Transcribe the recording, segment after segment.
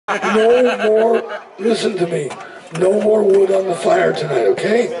No more, listen to me, no more wood on the fire tonight,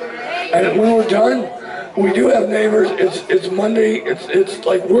 okay? And when we're done, we do have neighbors. It's Monday, it's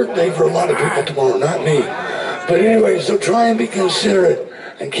like work day for a lot of people tomorrow, not me. But anyway, so try and be considerate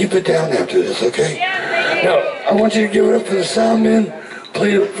and keep it down after this, okay? Now, I want you to give it up for the sound men,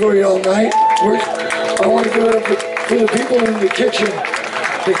 played it for you all night. I want to give it up for the people in the kitchen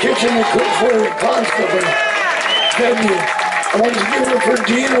that cooks for you constantly. Thank you. I want to give it up for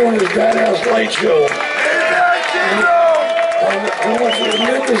Dino and his badass light show. I want you,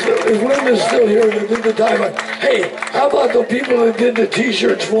 if Linda's still here, that did the time. Hey, how about the people that did the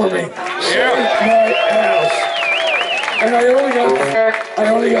t-shirts for me? Save my ass. And I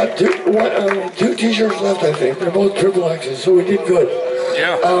only got two t-shirts left, I think. They're both triple X's, so we did good.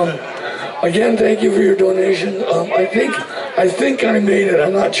 Yeah. Again, thank you for your donation. I think I made it.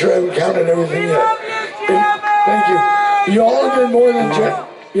 I'm not sure I haven't counted everything yet. Thank you. You all have been more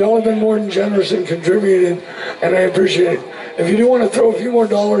than generous and contributed, and I appreciate it. If you do want to throw a few more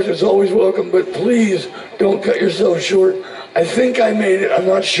dollars, it's always welcome, but please don't cut yourself short. I think I made it. I'm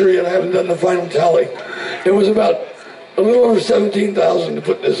not sure yet. I haven't done the final tally. It was about a little over 17,000 to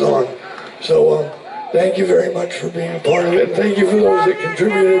put this on. So thank you very much for being a part of it. And thank you for those that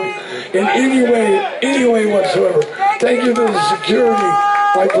contributed in any way whatsoever. Thank you for the security.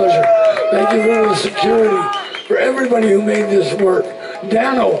 My pleasure. Thank you for the security, for everybody who made this work.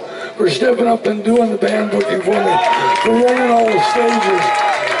 Dano, for stepping up and doing the band booking for me, for running all the stages.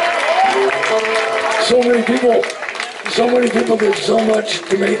 So many people did so much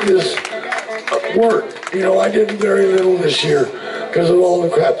to make this work. You know, I did very little this year because of all the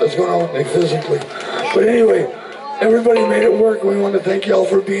crap that's going on with me physically. But anyway, everybody made it work. We want to thank y'all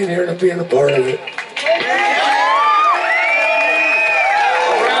for being here and being a part of it.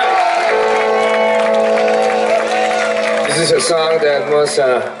 This is a song that most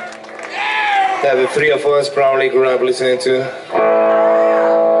that the three of us probably grew up listening to.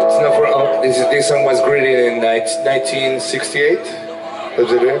 It's not for this song was created in 1968.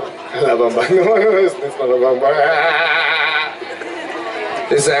 Was it? La Bamba. No, it's not La Bamba.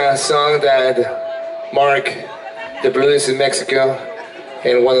 It's a song that marked the blues in Mexico,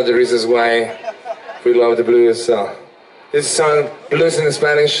 and one of the reasons why we love the blues. So this song, Blues in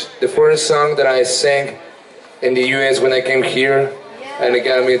Spanish, the first song that I sang in the US when I came here, and it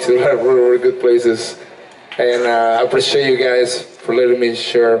got me to a lot of really good places. And I appreciate you guys for letting me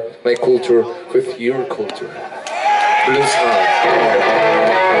share my culture with your culture. Blues song.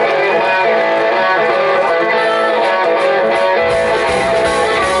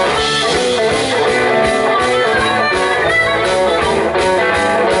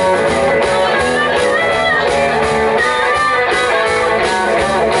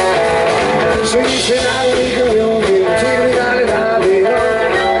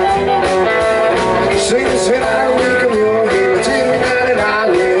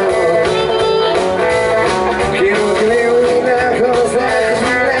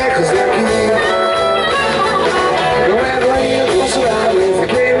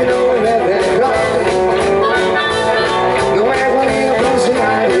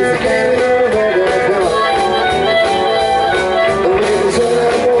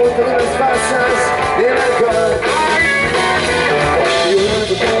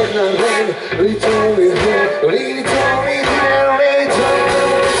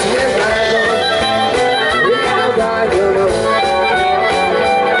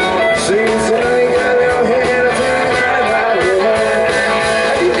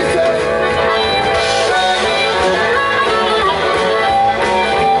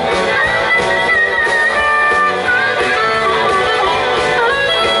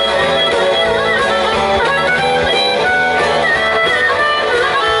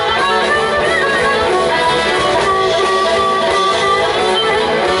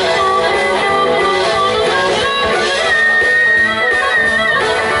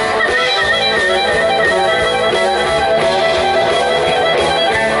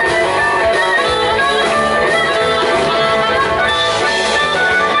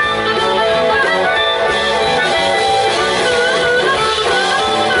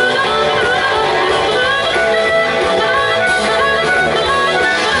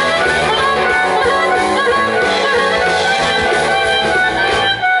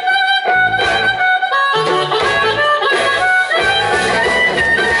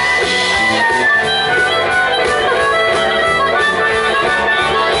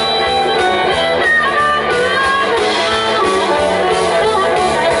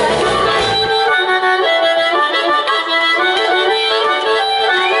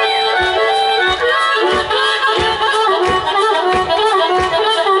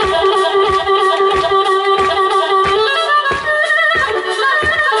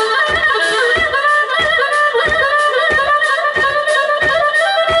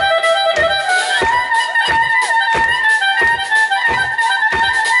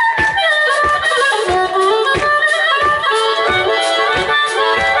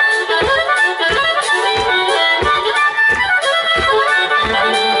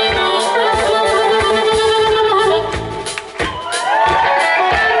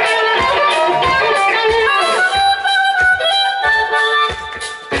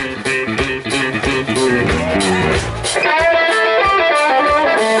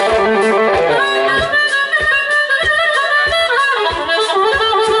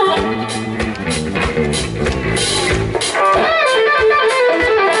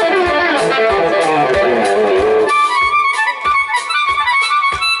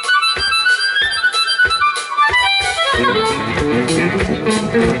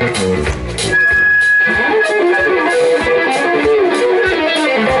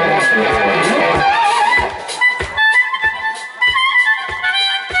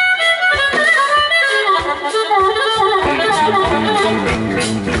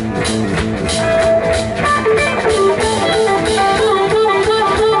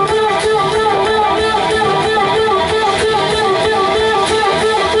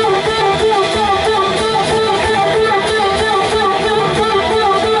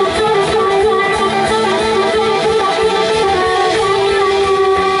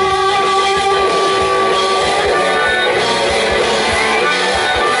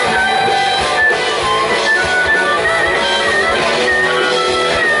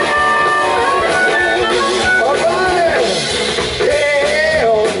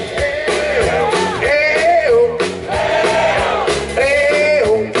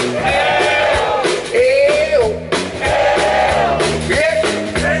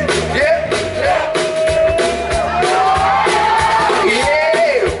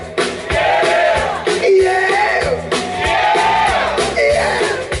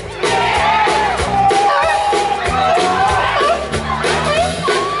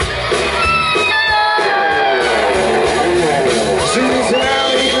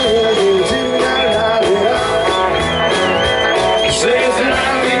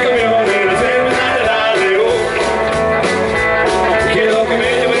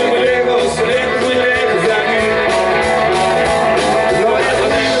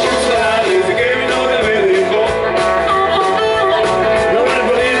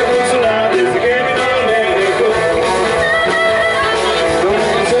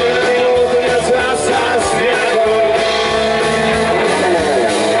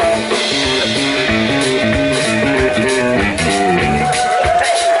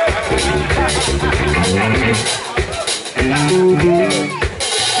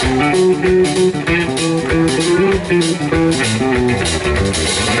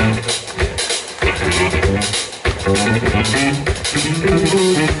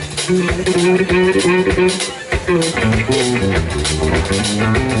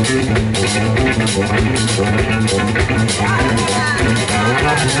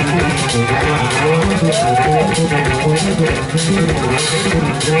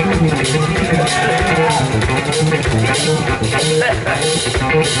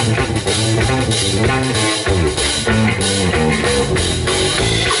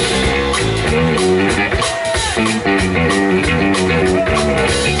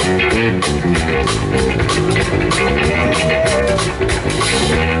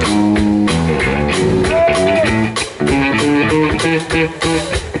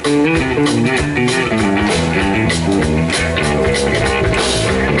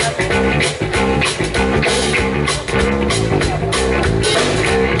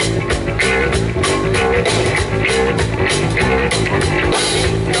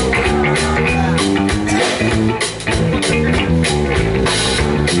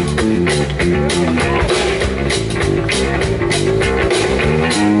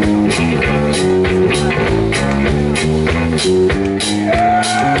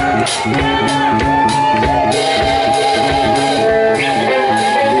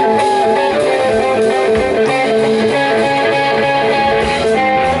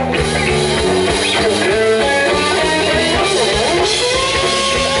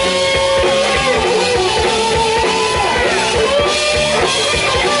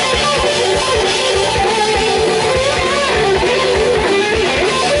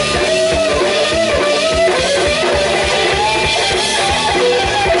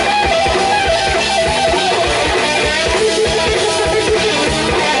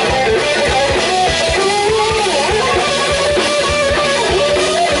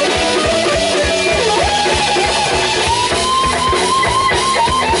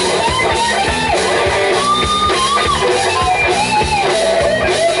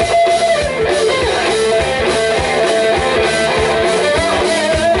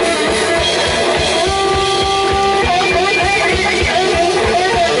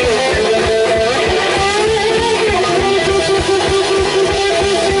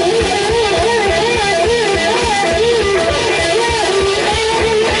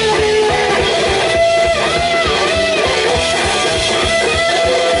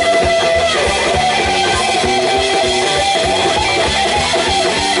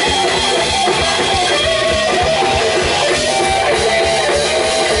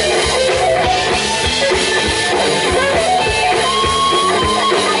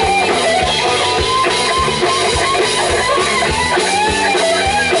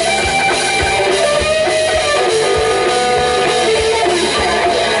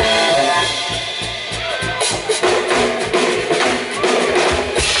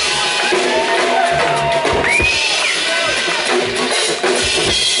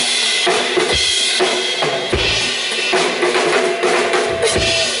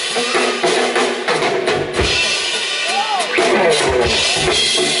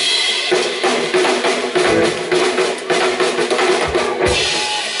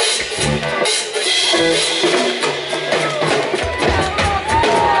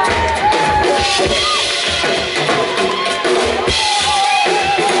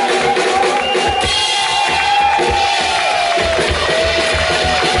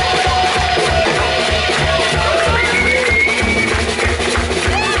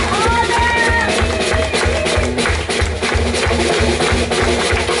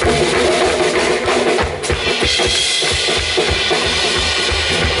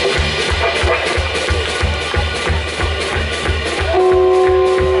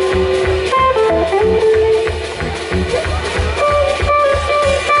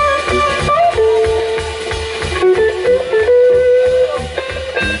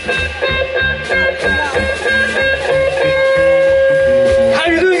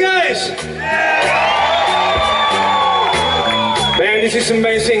 is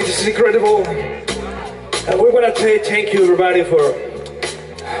amazing. This is incredible. And we want to say thank you, everybody, for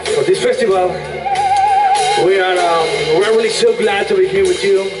this festival. We're really so glad to be here with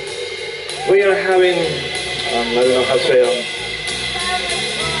you. We are having, I don't know how to say I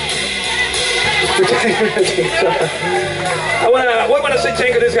want to say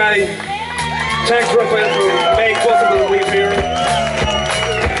thank you to this guy. Thanks, Rafael, for making possible to be here.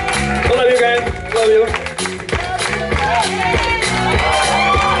 I love you, guys. Love you.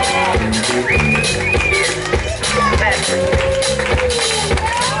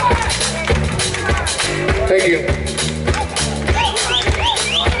 Thank you.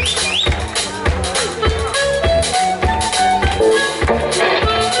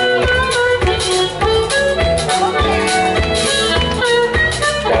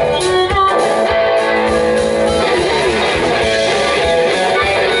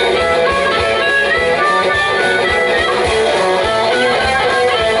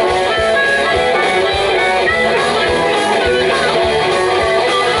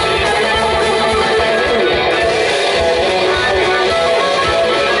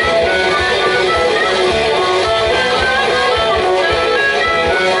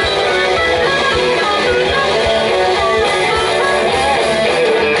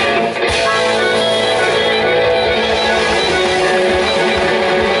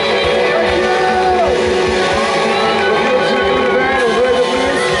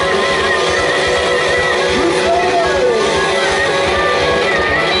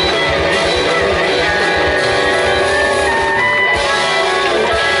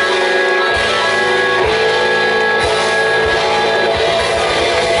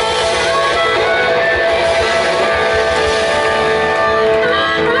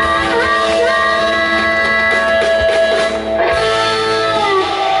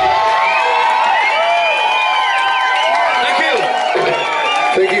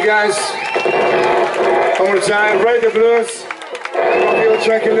 One more time, Ride the Blues. We'll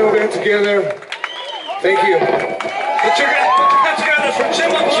Tranquilino get together. Thank you. Put your hands together for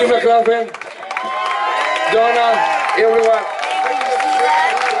Jim McLaughlin, Donna, everyone.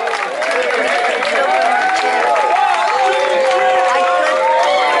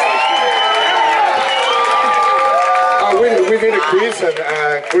 We need a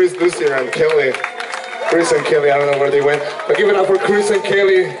Chris, Lucy, and Kelly. Chris and Kelly, I don't know where they went. But give it up for Chris and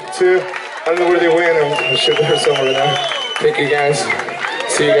Kelly, too. I don't know where they went. I'm sure they're somewhere now. Thank you, guys.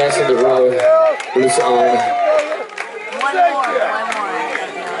 See you guys on the road. Blues on. One more.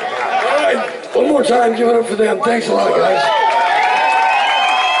 All right, one more time, give it up for them. Thanks a lot, guys.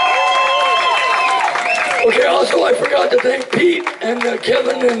 Okay, also I forgot to thank Pete and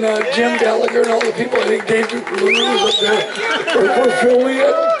Kevin and Jim Gallagher and all the people. I think Dave Larew was up there for filming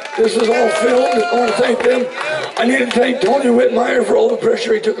it. This is all filmed. I want to thank them. I need to thank Tony Whitmire for all the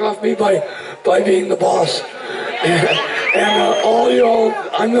pressure he took off me by being the boss. And all y'all,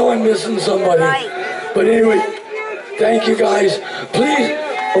 I know I'm missing somebody. But anyway, thank you guys. Please,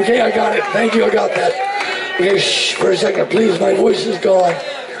 okay, I got it. Thank you, I got that. Okay, shh, for a second, please, my voice is gone.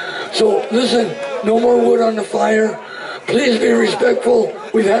 So listen, no more wood on the fire. Please be respectful.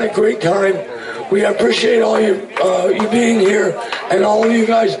 We've had a great time. We appreciate all you being here and all of you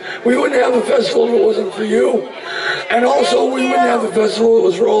guys. We wouldn't have a festival if it wasn't for you. And also, we wouldn't have a festival if it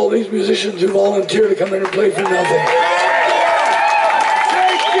was for all these musicians who volunteer to come in and play for nothing.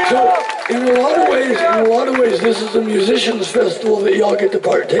 So, in a lot of ways, this is a musicians' festival that y'all get to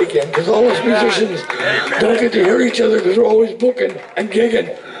partake in, because all us musicians don't get to hear each other because we're always booking and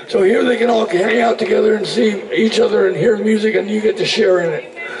gigging. So here they can all hang out together and see each other and hear music, and you get to share in it.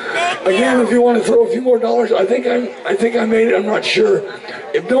 Again, if you want to throw a few more dollars, I think I made it. I'm not sure.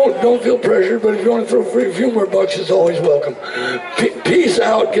 If don't feel pressured, but if you want to throw a few more bucks, it's always welcome. Peace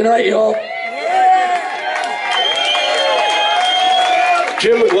out. Good night, y'all.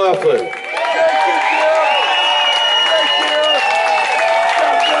 Jim McLaughlin.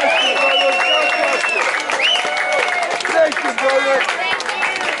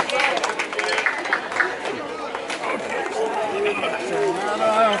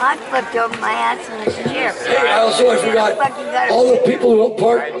 I flipped over my ass in this chair. Hey, I forgot all the people who helped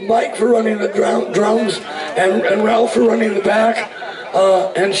part. Mike for running the drums, and Ralph for running the back.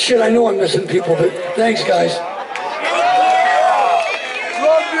 And shit, I know I'm missing people, but thanks, guys.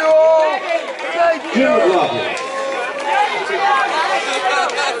 Love you all. Thank you. Love you.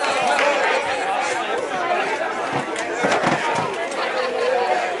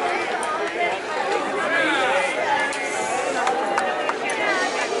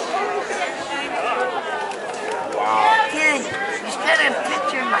 Dude, you should have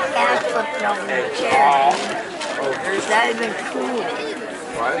pictured my ass flipping over the chair. That'd been cool.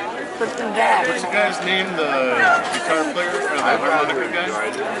 What? Put them back. What's the guy's name? The guitar player or the harmonica guy?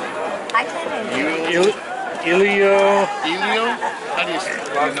 I can't Elio? How do you say it?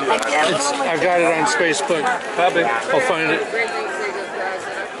 I I've got it on Facebook. I'll find it.